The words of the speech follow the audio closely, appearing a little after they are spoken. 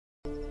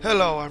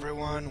Hello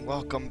everyone,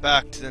 welcome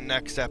back to the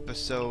next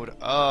episode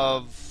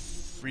of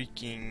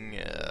freaking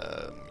music.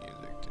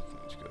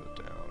 Let's go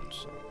down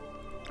some.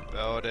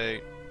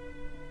 Validate.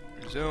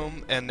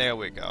 Resume, and there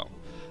we go.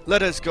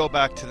 Let us go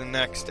back to the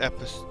next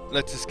episode.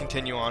 Let's just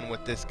continue on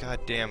with this.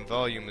 Goddamn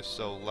volume is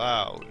so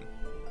loud.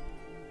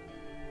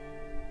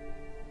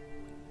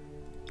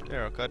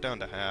 There, I'll cut down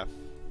to half.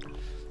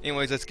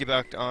 Anyways, let's get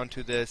back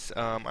onto this.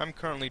 I'm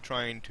currently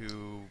trying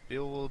to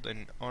build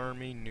an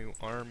army, new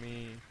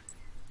army.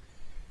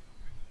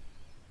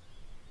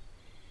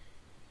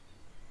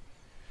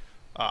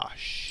 Ah,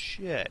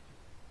 shit.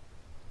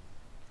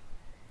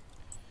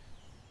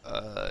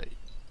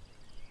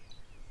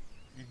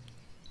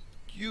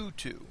 You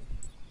two.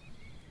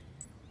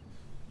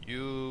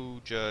 You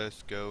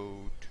just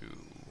go to...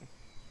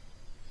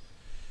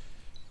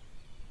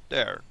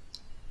 There.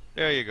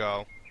 There you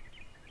go.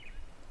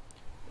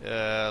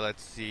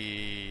 Let's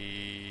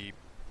see...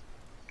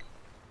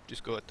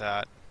 Just go with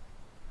that.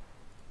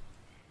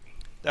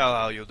 That'll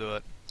how you'll do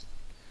it.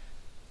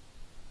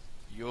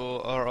 You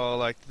are all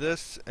like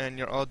this, and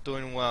you're all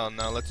doing well.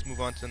 Now let's move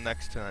on to the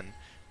next turn,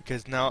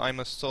 because now I'm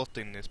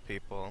assaulting these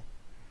people.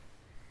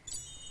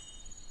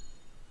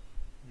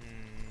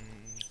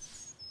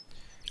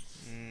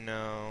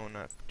 No,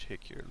 not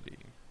particularly.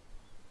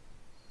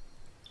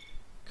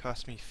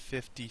 Cost me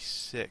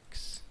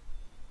 56.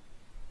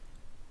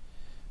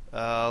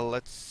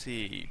 Let's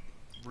see.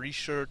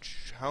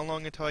 Research. How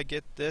long until I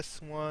get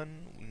this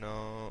one?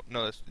 No,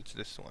 it's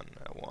this one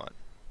I want.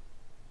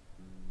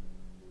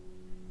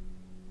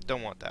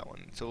 Don't want that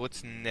one. So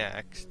what's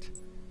next?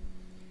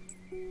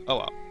 Oh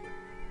well.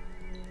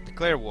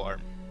 Declare war.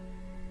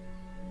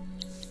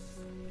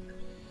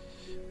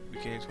 We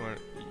can use one.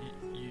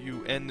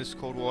 You end this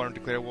Cold War and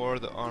declare war.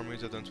 The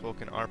armies of the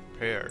Unspoken are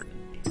prepared.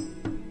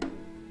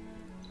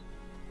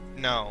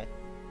 No.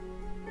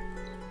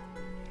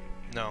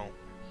 No.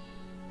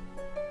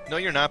 No,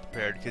 you're not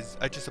prepared because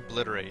I just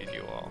obliterated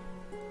you all.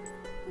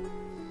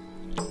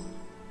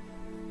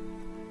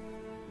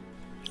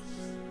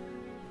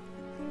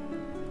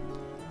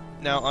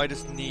 Now I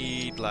just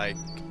need like,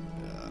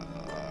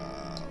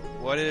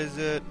 what is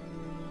it?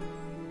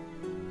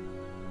 2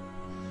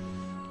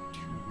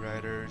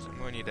 riders. I'm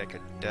going to need like a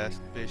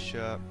desk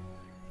bishop.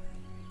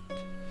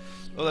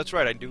 Oh, that's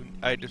right.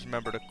 I just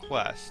remembered a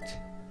quest.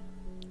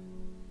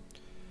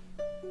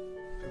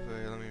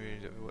 Okay, let me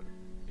read it. What?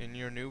 In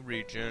your new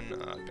region.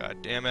 God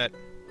damn it.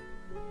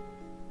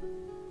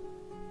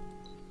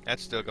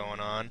 That's still going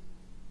on.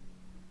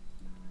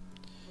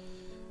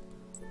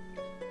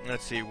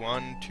 Let's see,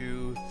 1,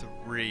 2,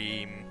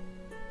 3.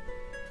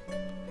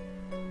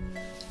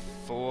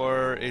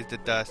 4 is the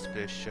dust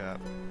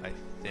bishop, I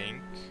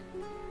think.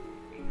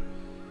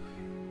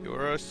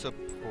 You're a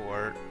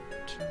support.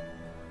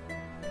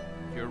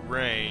 You're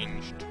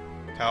ranged.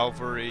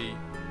 Cavalry.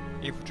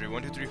 Infantry.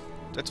 1, 2, 3.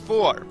 That's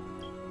 4.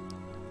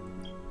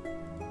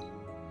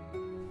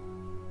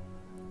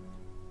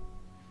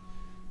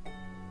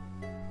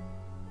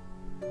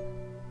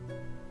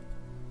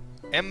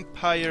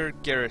 Empire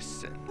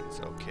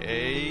garrisons,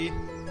 okay.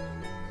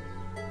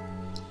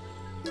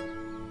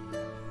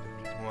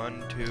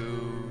 1,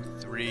 2,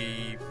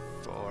 3,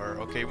 4.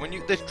 Okay, when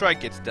this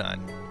strike gets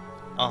done,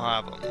 I'll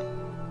have them,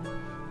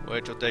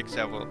 which will take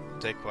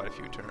quite a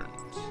few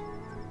turns.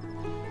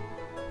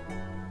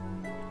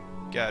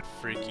 God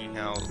freaking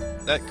hell!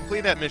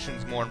 Completing that mission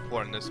is more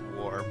important in this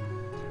war.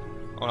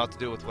 I'll have to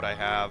deal with what I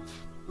have.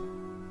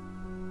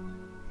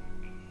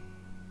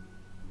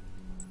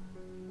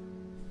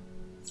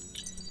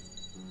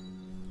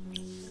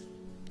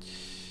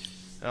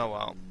 Oh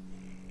well.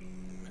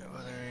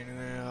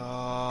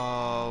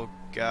 Oh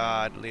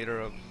god, leader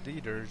of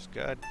leaders.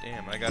 God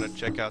damn, I gotta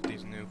check out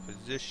these new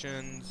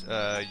positions.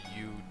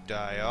 You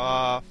die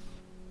off.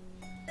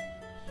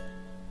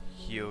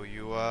 Heal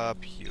you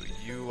up, heal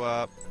you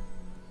up.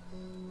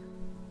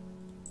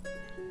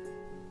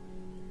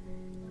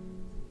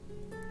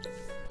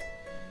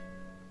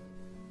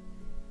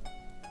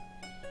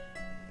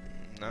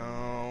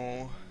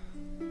 No.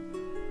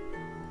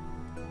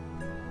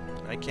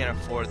 I can't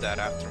afford that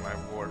after my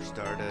war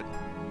started.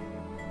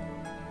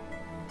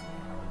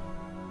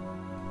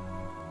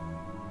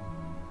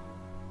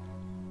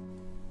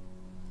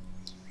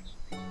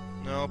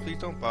 No, please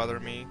don't bother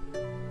me.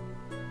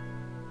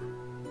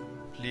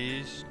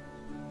 Please.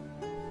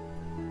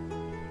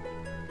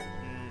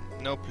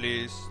 No,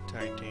 please.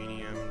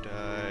 Titanium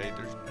dye.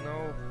 There's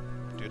no...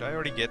 Dude, I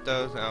already get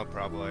those? Oh,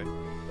 probably.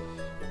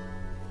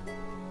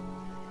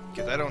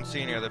 Because I don't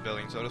see any other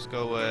buildings, so I'll just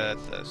go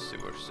with a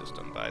sewer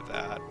system by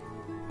that.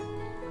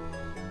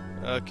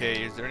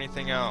 Okay, is there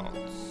anything else?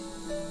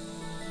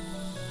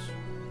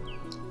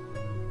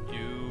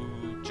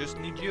 You just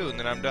need you, and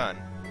then I'm done.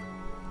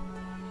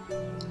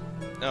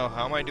 No,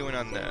 how am I doing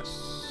on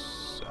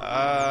this?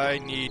 I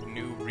need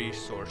new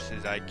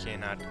resources I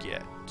cannot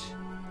get.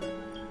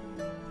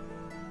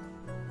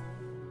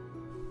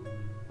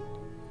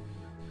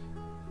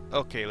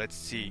 Okay, let's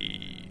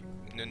see.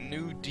 The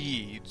new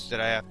deeds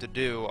that I have to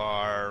do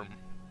are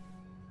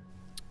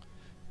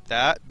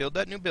that. Build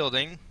that new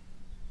building.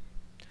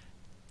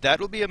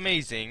 That will be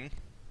amazing.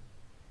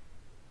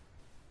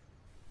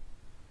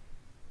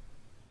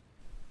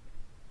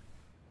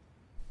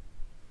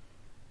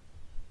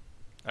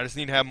 I just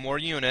need to have more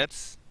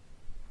units.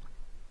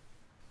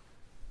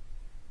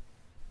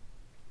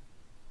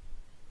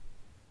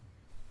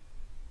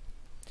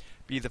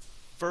 Be the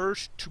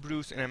first to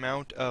produce an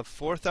amount of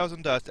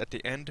 4,000 dust at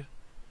the end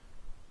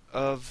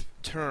of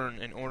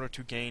turn in order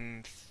to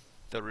gain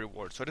the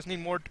reward. So I just need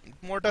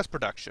more dust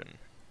production.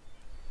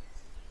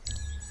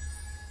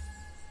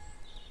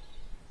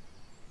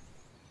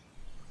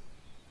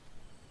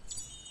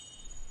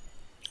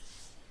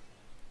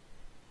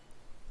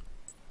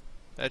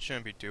 That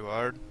shouldn't be too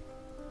hard.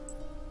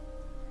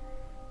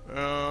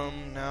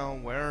 Now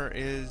where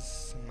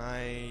is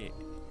my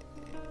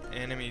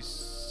enemy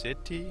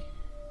city?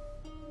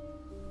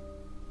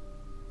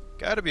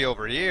 Gotta be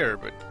over here,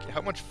 but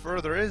how much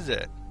further is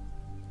it?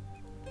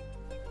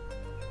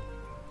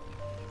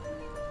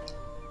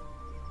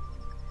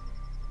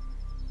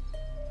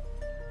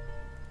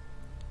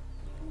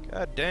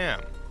 God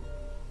damn.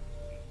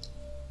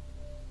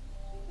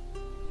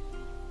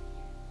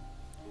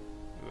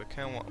 Ooh, I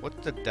kinda want,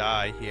 what's the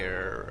die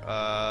here?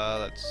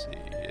 Let's see,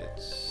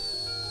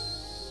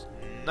 it's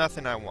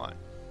nothing I want.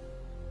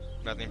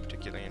 Nothing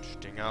particularly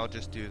interesting. I'll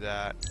just do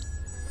that.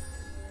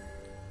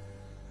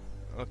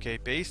 Okay,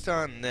 based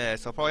on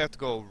this, I'll probably have to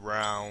go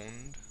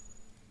around.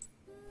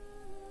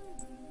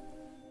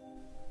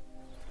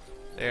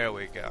 There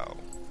we go.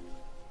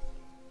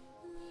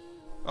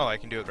 Oh, I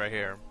can do it right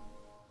here.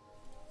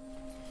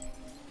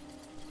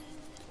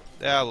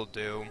 That'll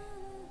do.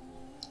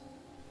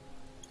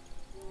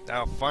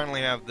 Now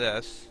finally have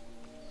this.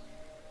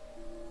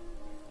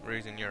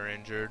 Reason you're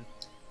injured.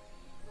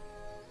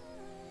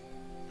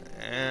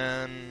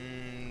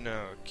 And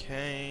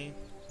okay.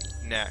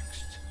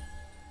 Next.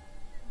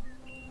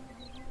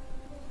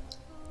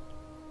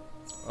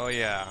 Oh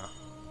yeah.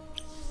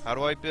 How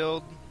do I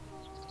build?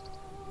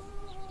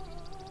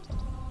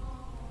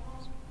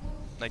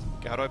 Like,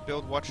 how do I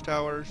build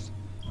watchtowers?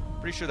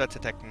 Pretty sure that's a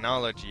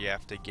technology you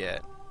have to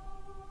get.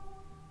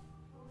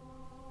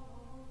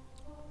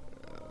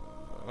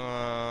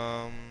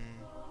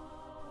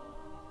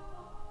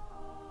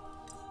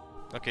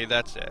 Okay,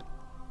 that's it.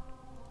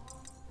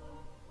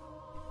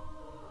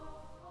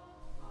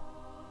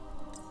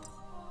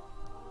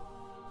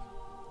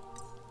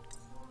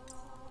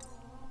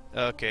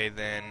 Okay,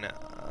 then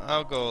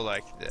I'll go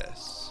like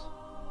this.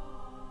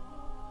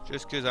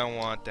 Just 'cause I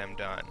want them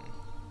done.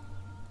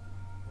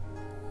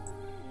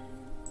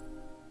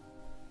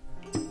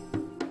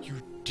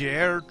 You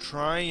dare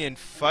try and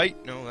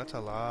fight? No, that's a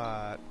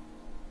lot.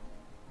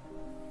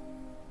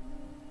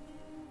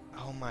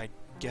 Oh my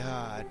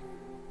god.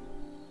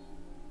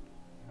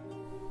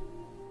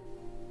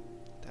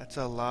 That's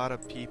a lot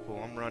of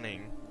people. I'm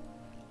running.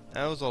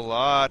 That was a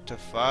lot to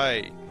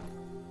fight.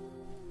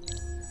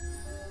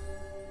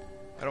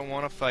 I don't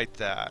want to fight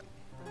that.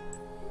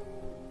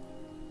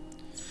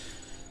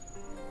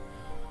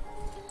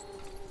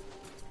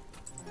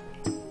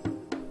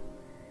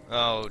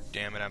 Oh,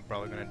 damn it. I'm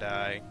probably gonna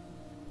die.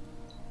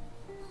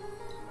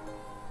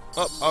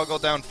 Oh, I'll go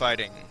down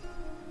fighting.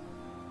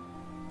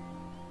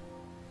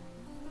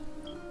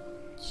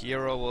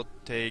 Hero will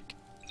take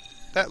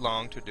that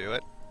long to do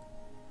it.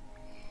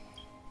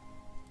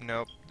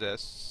 Nope,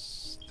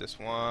 this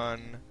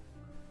one.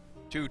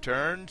 2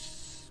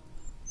 turns.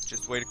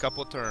 Just wait a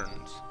couple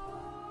turns.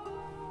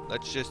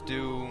 Let's just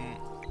do...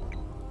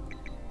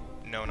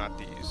 No, not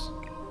these.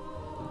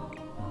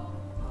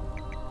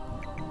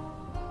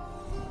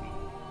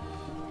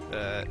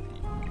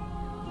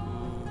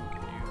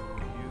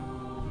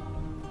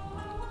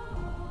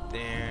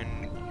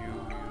 Then you.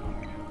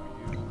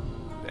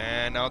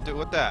 And I'll do it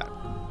with that.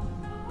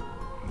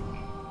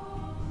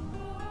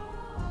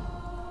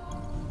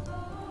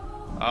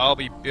 I'll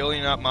be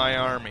building up my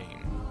army.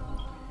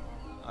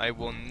 I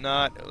will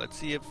not... Let's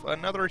see if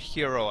another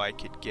hero I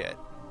could get.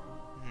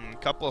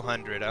 Couple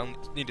hundred. I'll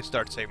need to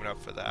start saving up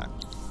for that.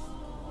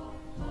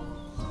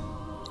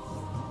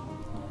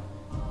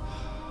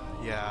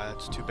 Yeah,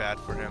 that's too bad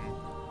for him.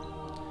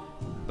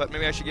 But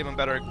maybe I should give him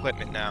better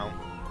equipment now.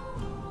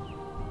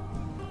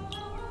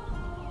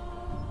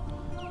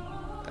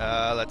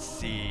 Let's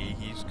see.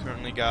 He's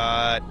currently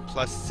got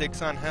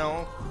 +6 on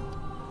health.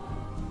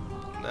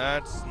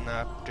 That's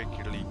not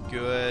particularly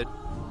good.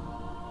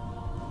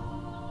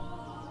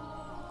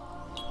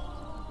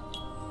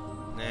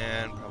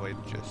 And probably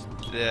just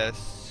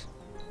this.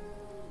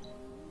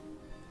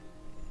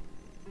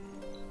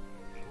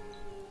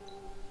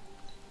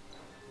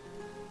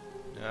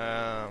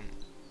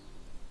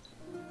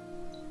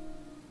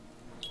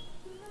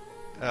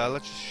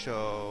 Let's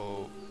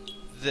show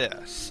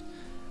this.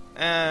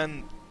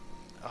 And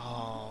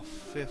oh,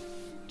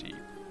 50.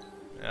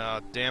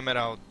 Damn it!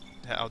 I'll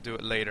do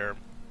it later.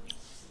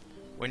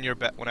 When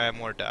I have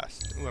more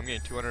dust. Ooh, I'm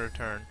getting 200 a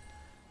turn.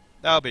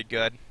 That'll be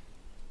good.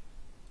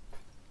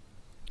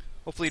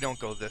 Hopefully don't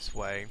go this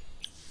way.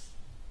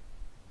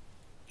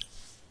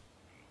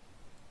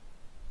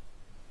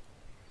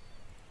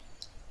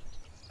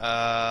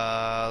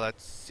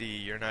 Let's see.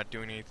 You're not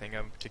doing anything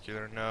of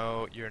particular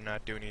note. You're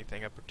not doing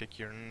anything of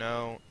particular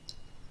note.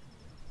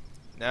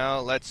 Now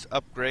let's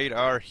upgrade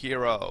our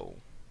hero.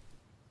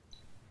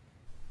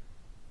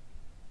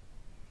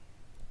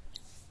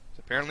 It's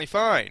apparently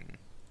fine.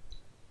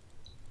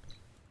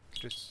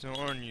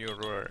 Discern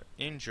you're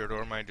injured,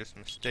 or am I just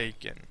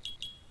mistaken?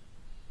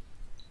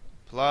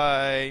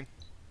 Apply.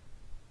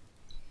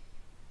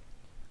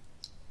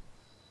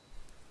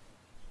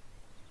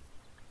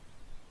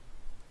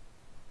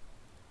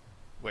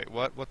 Wait,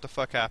 what? What the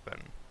fuck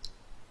happened?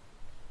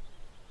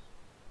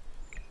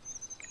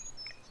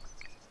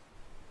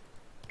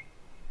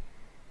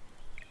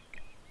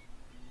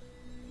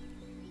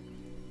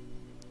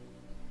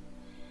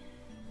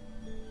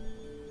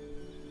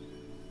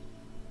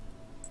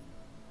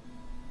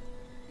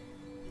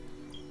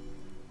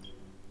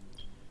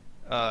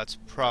 That's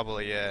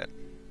probably it.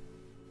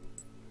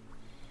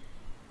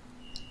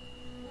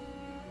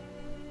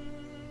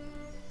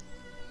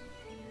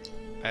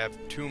 I have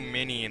too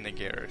many in the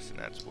garrison,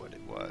 that's what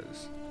it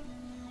was.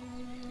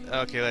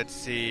 Okay, let's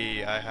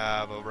see. I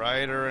have a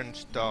rider and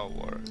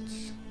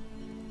stalwarts.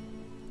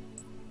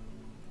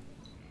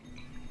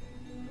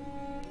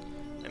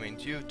 That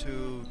means you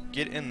two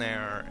get in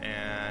there,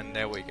 and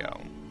there we go.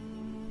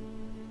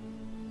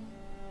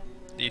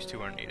 These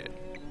two are needed.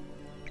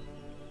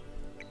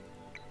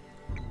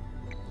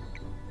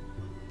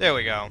 There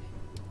we go.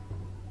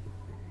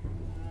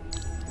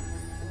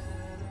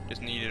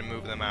 Just needed to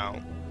move them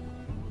out.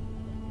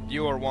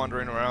 You are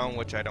wandering around,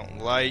 which I don't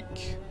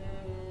like.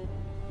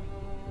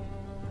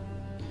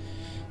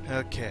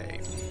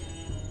 Okay.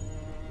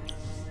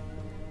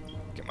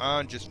 Come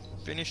on, just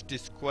finish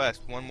this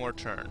quest one more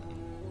turn.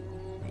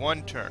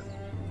 One turn.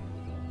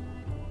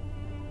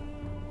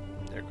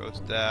 There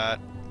goes that.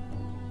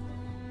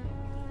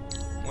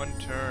 One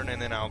turn, and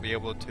then I'll be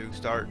able to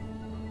start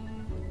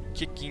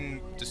kicking,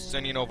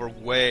 descending over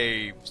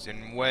waves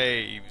and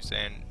waves,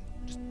 and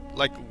just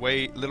like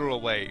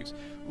literal waves.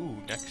 Ooh,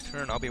 next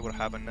turn I'll be able to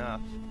have enough.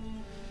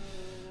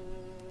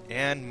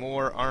 And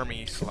more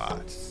army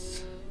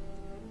slots.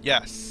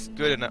 Yes,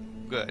 good enough.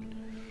 Good.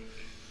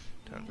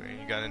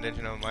 You got an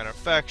engine of minor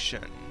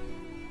faction.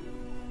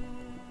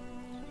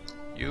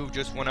 You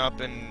just went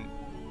up in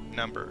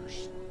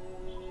numbers.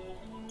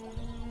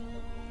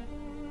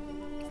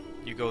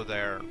 You go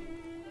there.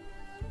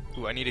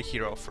 Ooh, I need a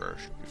hero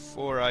first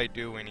before I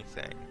do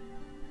anything.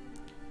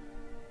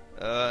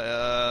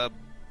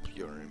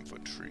 Your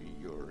infantry,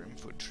 your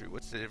infantry.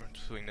 What's the difference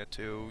between the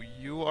two?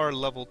 You are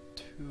level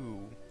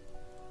 2.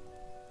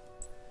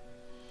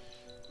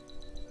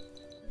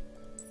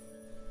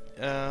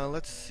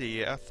 Let's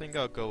see. I think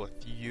I'll go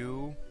with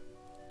you.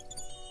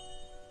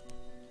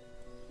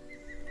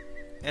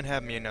 And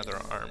have me another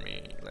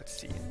army. Let's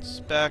see.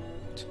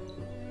 Inspect.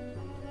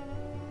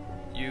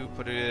 You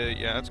put it.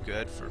 Yeah, that's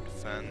good for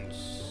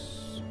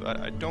defense. But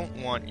I don't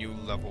want you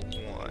level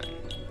 1.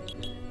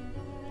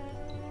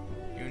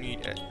 You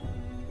need it.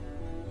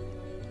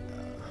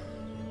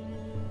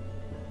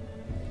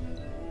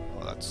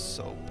 Oh, that's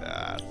so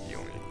bad. You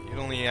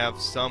only have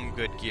some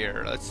good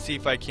gear. Let's see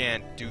if I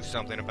can't do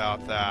something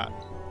about that.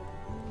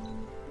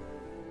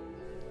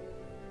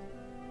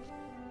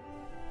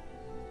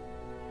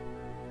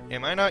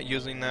 Am I not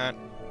using that?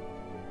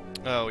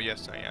 Oh,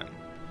 yes I am.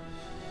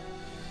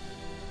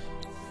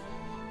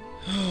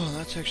 Oh,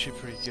 that's actually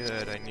pretty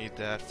good. I need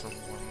that for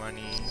more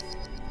money.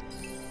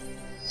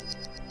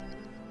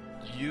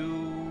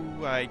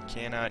 You, I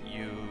cannot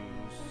use.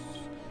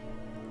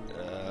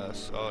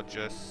 So I'll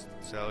just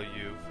sell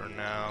you for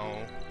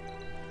now.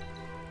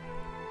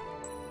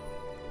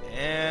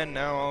 And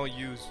now I'll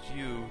use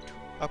you to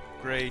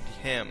upgrade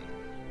him.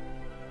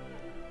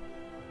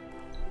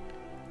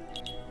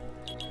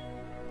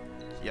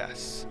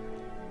 Yes.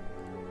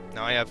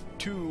 Now I have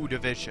 2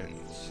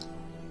 divisions.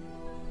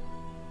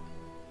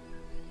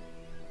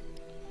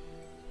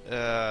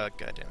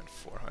 Goddamn it,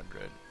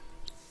 400.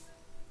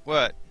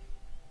 What?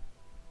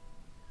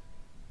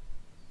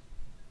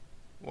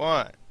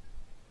 What?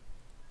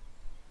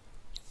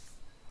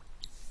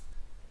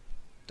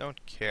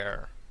 Don't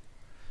care.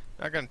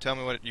 Not gonna tell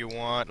me what you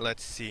want.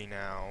 Let's see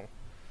now.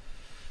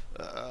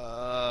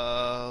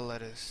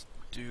 Let us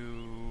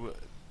do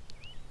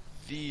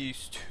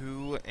these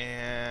 2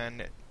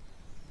 and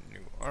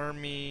new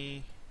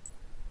army.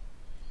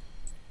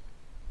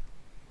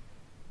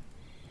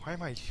 Why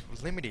am I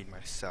limiting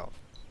myself?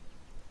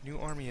 New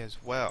army as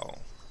well.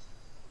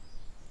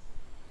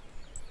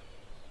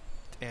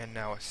 And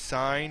now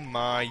assign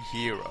my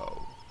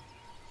hero.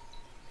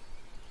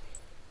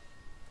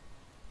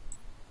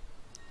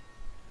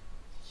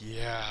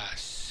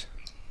 Yes.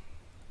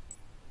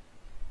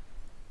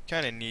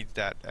 Kinda needs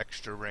that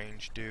extra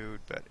range, dude,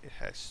 but it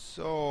has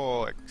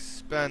so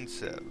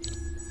expensive.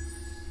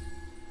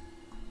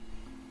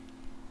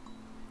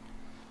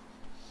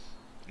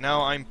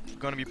 Now I'm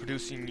gonna be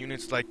producing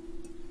units like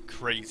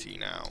crazy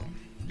now.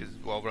 Because,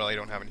 well, really I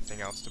don't have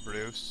anything else to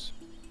produce.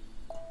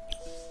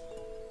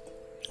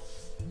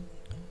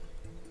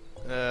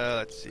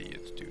 Let's see,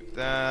 let's do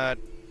that.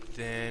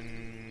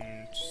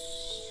 Then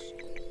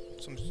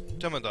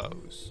some of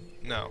those.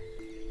 No,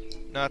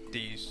 not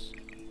these.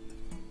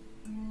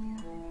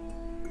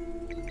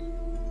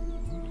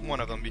 One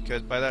of them,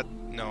 because by that,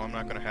 no, I'm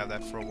not gonna have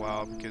that for a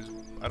while because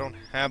I don't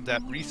have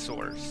that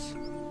resource.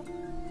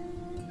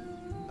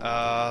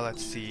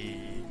 Let's see.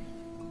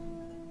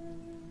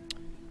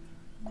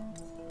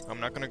 I'm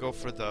not gonna go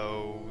for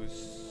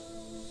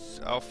those.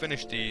 I'll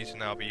finish these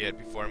and that'll be it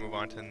before I move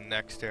on to the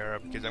next era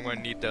because I'm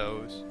gonna need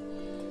those.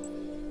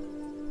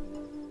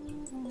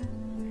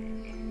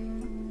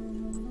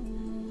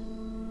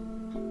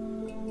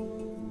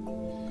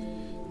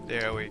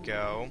 There we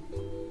go.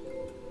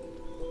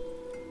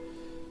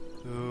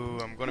 Ooh,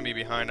 I'm gonna be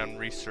behind on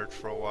research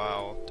for a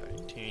while.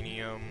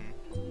 Titanium.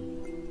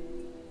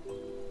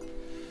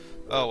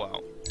 Oh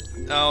well.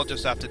 I'll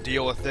just have to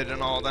deal with it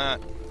and all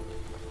that.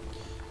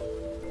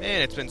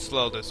 Man, it's been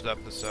slow this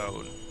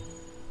episode.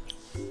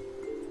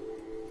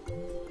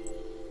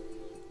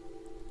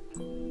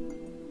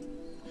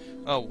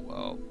 Oh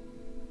well.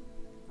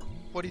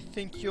 What do you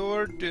think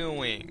you're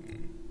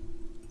doing?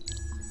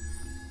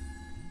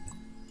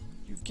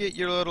 You get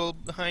your little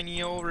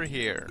hiney over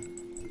here.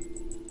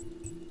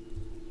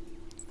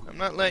 I'm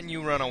not letting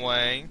you run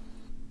away.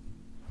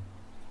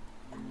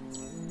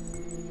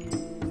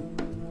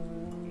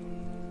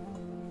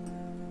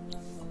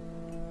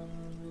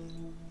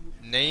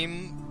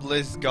 Name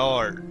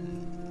Blizzgard.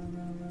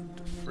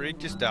 The freak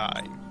just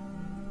died.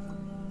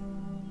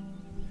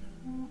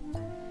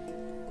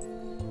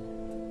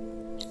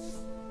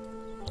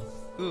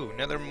 Ooh,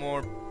 another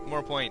more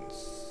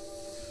points.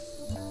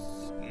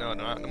 No,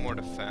 not more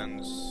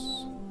defense.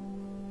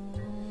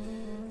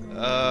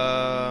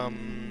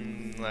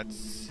 Let's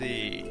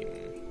see.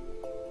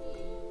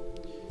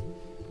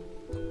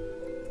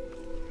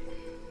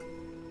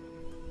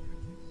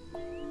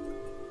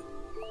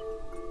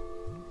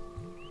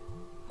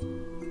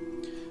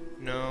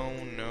 No.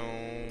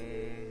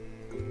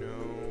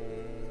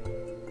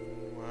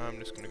 I'm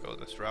just gonna go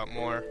this route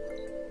more.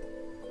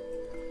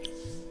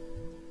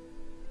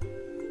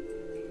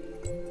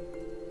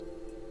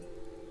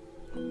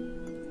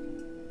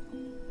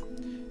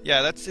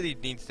 Yeah, that city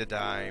needs to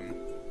die.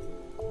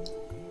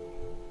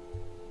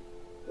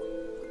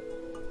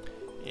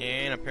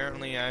 And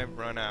apparently I've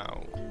run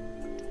out.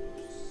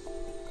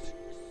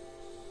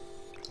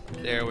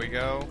 There we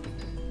go.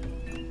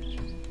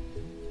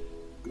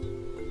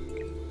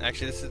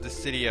 Actually, this is the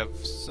city of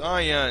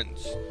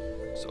science,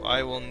 so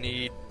I will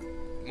need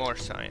more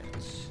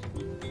science.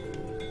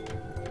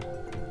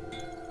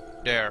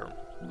 There.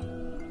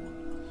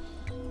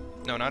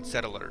 No, not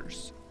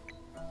settlers.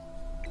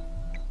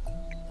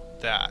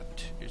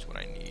 That is what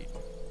I need.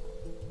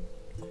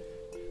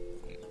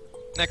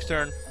 Next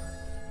turn.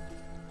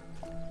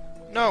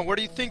 No, where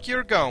do you think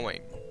you're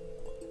going?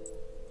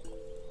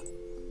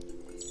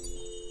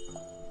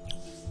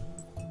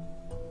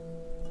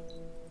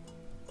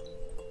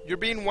 You're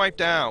being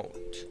wiped out.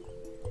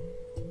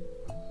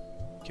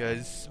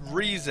 'Cause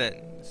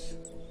reasons.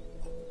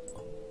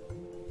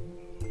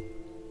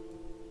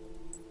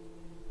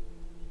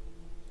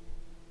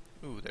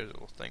 Ooh, there's a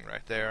little thing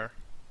right there.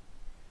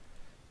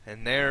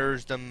 And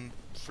there's the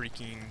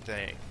freaking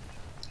thing.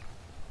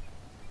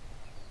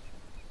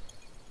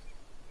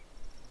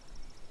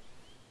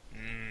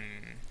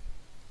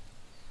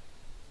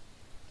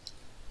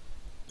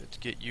 Let's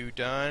get you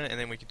done, and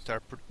then we can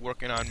start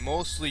working on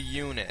mostly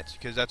units,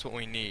 because that's what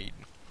we need.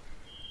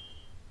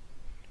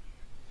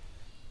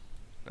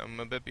 I'm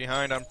a bit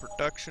behind on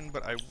production,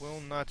 but I will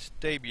not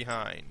stay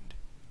behind.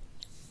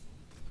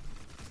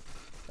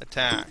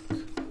 Attack.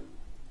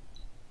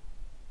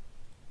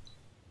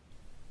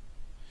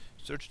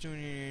 Search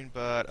tuning,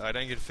 but I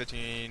didn't get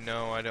 15.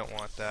 No, I don't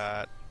want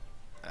that.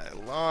 I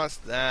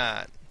lost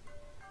that.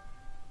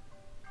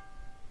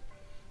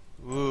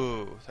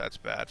 Ooh, that's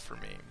bad for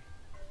me.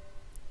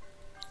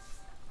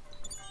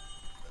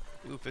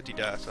 Ooh, 50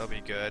 deaths, that'll be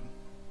good.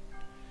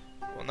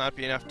 Will not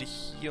be enough to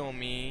heal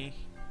me.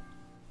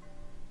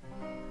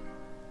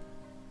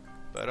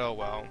 But oh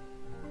well.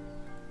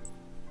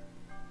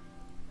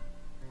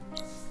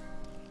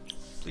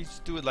 Please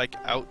do it like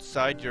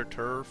outside your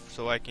turf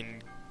so I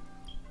can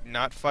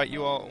not fight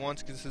you all at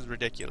once, because this is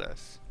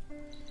ridiculous.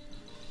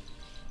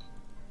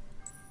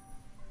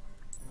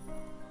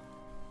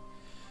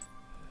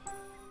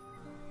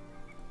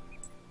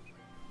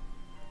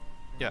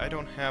 Yeah, I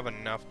don't have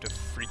enough to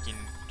freaking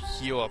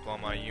heal up all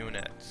my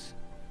units.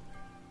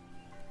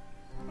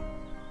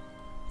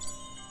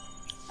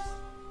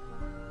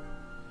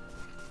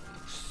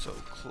 So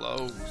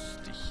close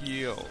to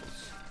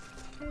heals.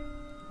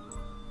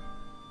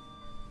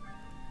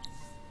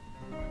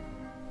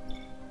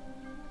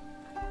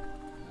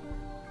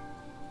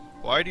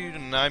 Why do you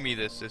deny me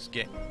this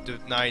game?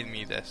 Deny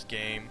me this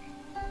game?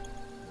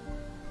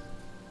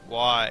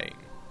 Why?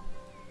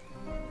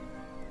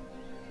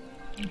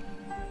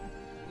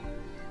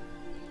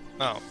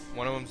 Oh,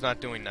 one of them's not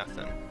doing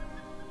nothing.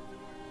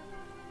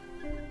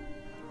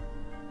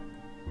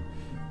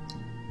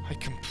 I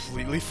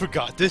completely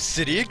forgot this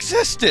city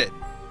existed!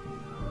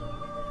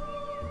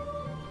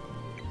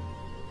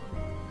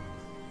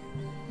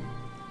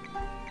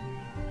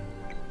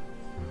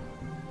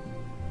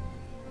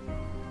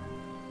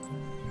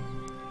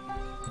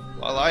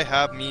 while I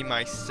have me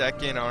my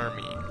second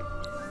army.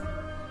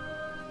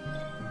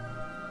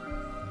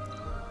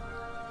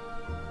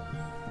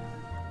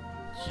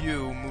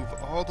 You move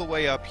all the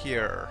way up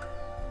here.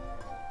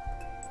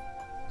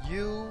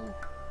 You,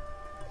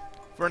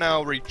 for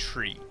now,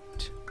 retreat.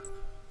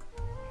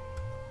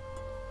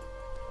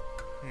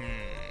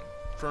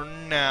 For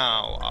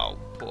now, I'll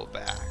pull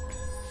back.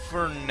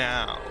 For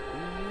now.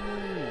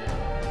 Ooh.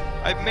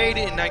 I've made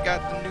it and I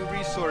got the new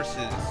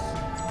resources.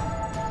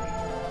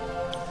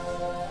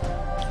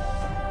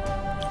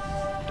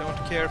 Don't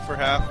care for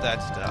half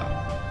that stuff.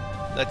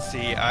 Let's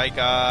see, I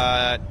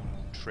got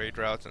trade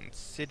routes and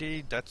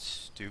city. That's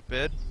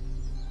stupid.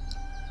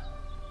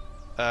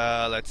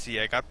 Let's see,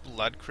 I got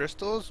blood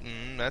crystals.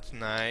 That's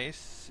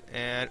nice.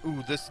 And,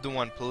 ooh, this is the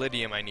one,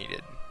 palladium, I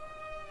needed.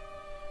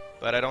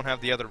 But I don't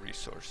have the other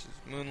resources.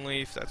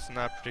 Moonleaf, that's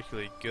not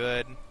particularly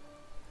good.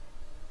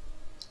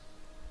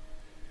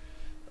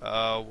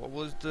 What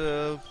was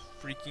the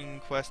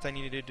freaking quest I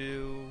needed to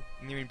do?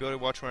 Need to build a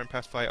watchtower and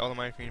pacify all the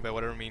mine community by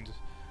whatever means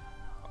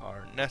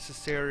are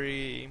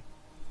necessary.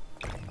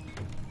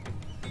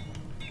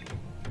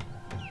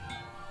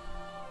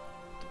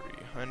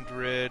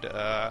 300.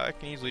 I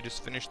can easily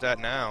just finish that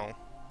now.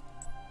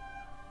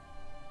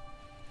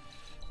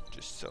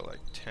 Just sell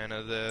like 10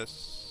 of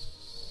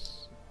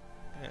this.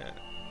 Yeah.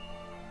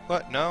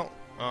 What? No?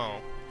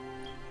 Oh.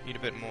 Need a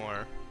bit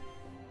more.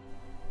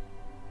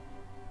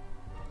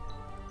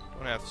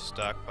 Don't have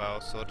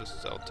stockpile, so I'll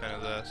just sell 10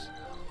 of this.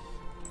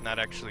 Not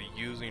actually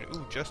using.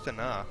 Ooh, just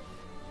enough.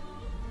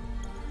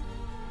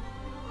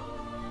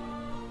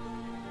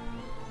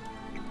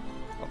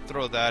 I'll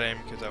throw that in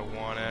because I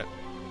want it.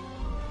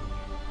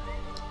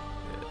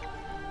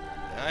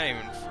 I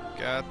even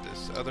forgot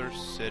this other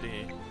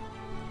city.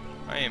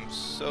 I am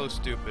so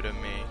stupid of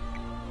me.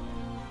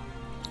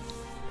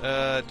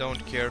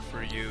 Don't care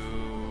for you.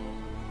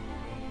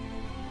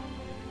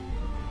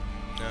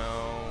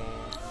 No.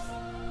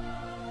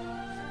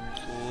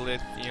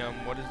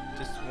 Lithium. What does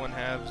this one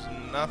have?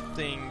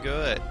 Nothing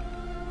good.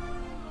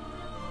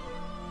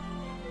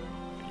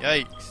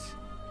 Yikes.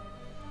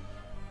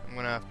 I'm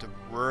gonna have to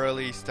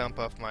really stump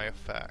up my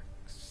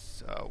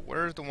effects.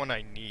 Where's the one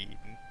I need?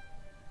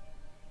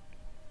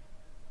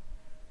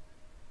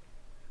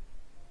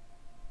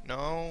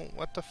 No,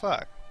 what the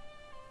fuck?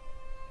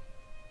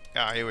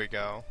 Ah, here we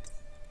go.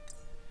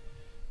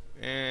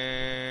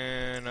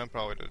 And that'll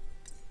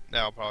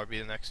probably be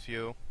the next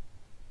few.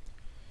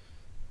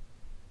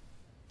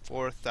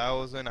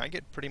 4,000. I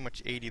get pretty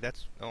much 80.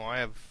 That's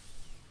I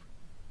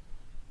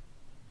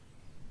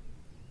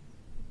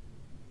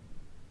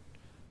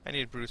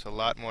need to produce a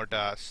lot more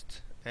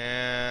dust.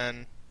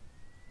 And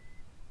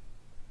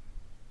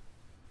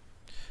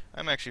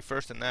I'm actually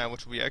first in that,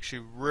 which will be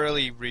actually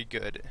really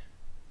good.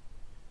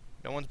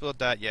 No one's built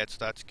that yet, so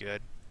that's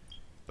good.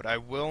 But I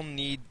will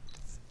need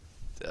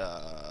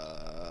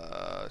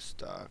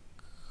stock.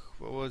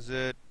 What was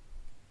it?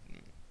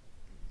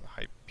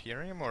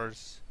 Hyperium or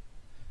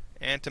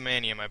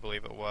Antimanium, I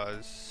believe it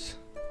was.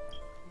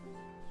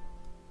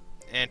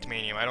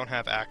 Antimanium. I don't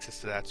have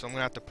access to that, so I'm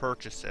gonna have to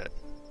purchase it.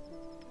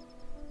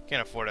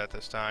 Can't afford it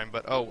this time,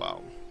 but oh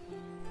well.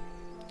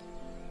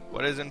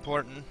 What is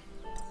important?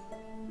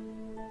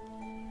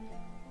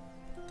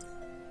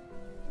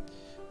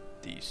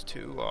 These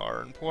two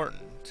are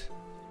important.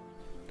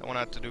 Don't want to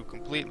have to do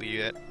completely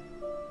yet.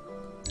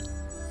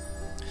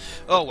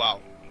 Oh wow.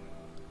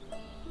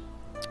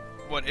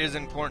 What is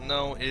important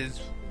though is...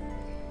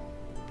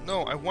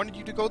 No, I wanted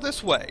you to go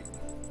this way.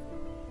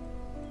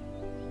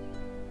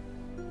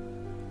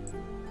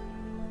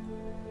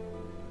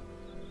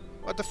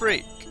 What the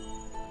freak?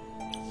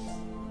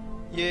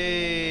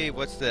 Yay,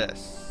 what's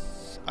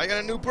this? I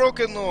got a new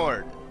Broken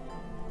Lord!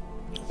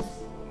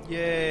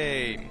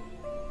 Yay!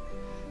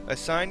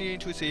 Assign you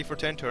to a city for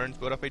 10 turns,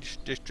 build up a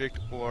district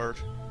or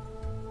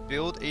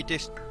build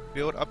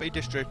up a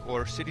district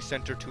or city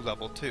center to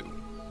level 2.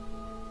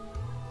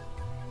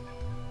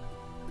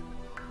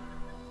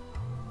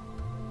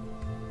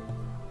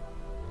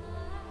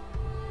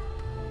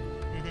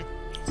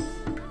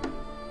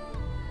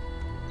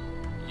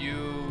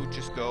 You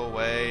just go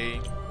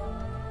away.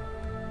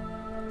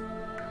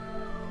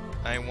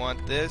 I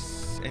want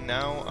this, and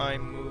now I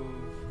move.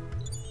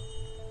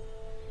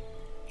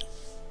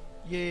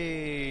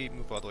 Yay!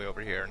 Move all the way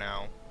over here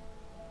now.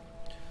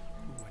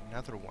 Ooh,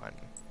 another one.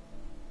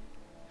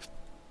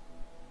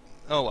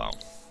 Oh well.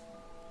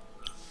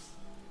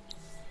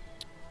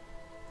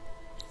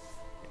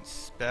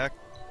 Inspect.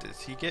 Does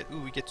he get?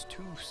 Ooh, he gets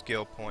 2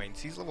 skill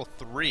points. He's level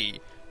 3.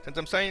 Since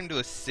I'm signing him to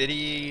a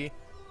city,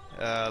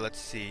 let's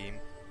see.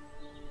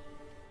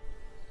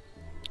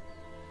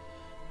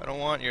 I don't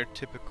want your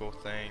typical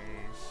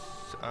things.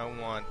 I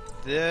want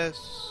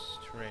this.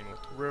 Terrain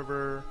with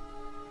river.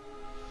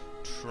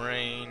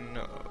 Train.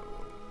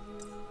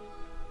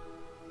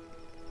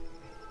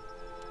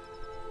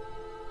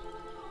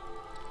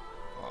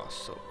 Oh,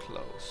 so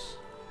close.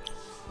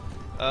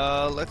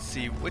 Let's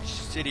see. Which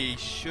city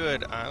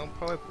should I'll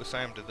probably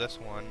assign him to this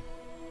one.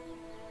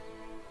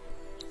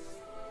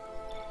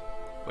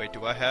 Wait,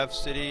 do I have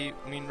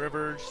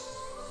rivers?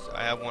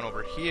 I have one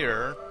over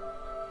here.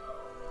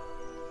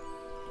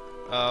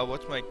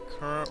 What's my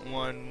current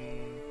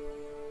one?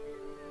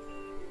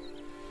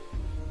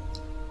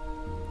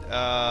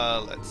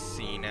 Let's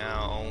see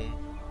now.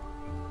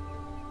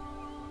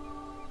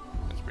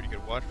 That's pretty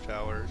good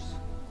watchtowers.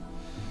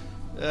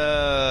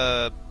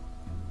 That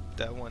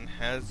one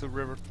has a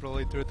river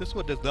flowing through it. This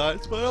one does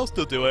not, but I'll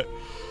still do it.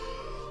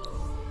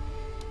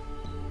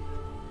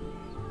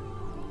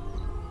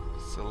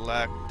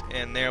 Select,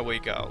 and there we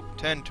go.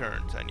 10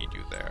 turns I need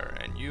you there,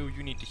 and you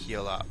need to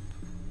heal up,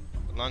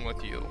 along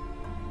with you.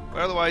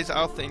 But otherwise,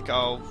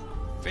 I'll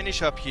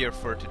finish up here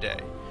for today.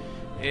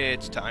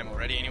 It's time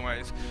already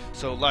anyways.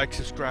 So like,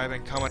 subscribe,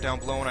 and comment down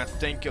below, and I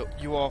thank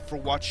you all for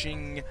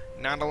watching.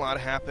 Not a lot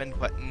happened,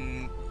 but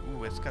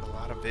ooh, it's got a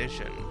lot of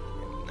vision.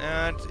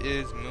 That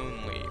is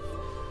Moonleaf.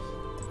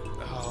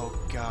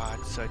 Oh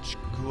god, such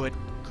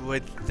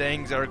good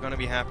things are going to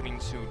be happening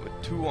soon with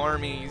 2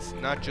 armies,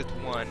 not just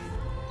 1.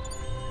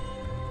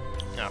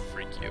 Ah,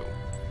 freak you.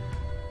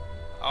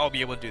 I'll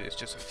be able to do this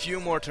just a few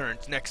more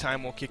turns. Next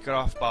time we'll kick it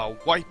off by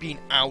wiping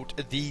out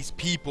these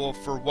people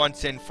for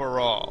once and for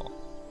all.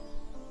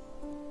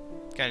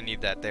 Kinda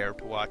need that there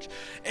to watch.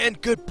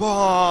 And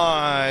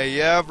goodbye,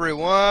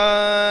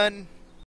 everyone!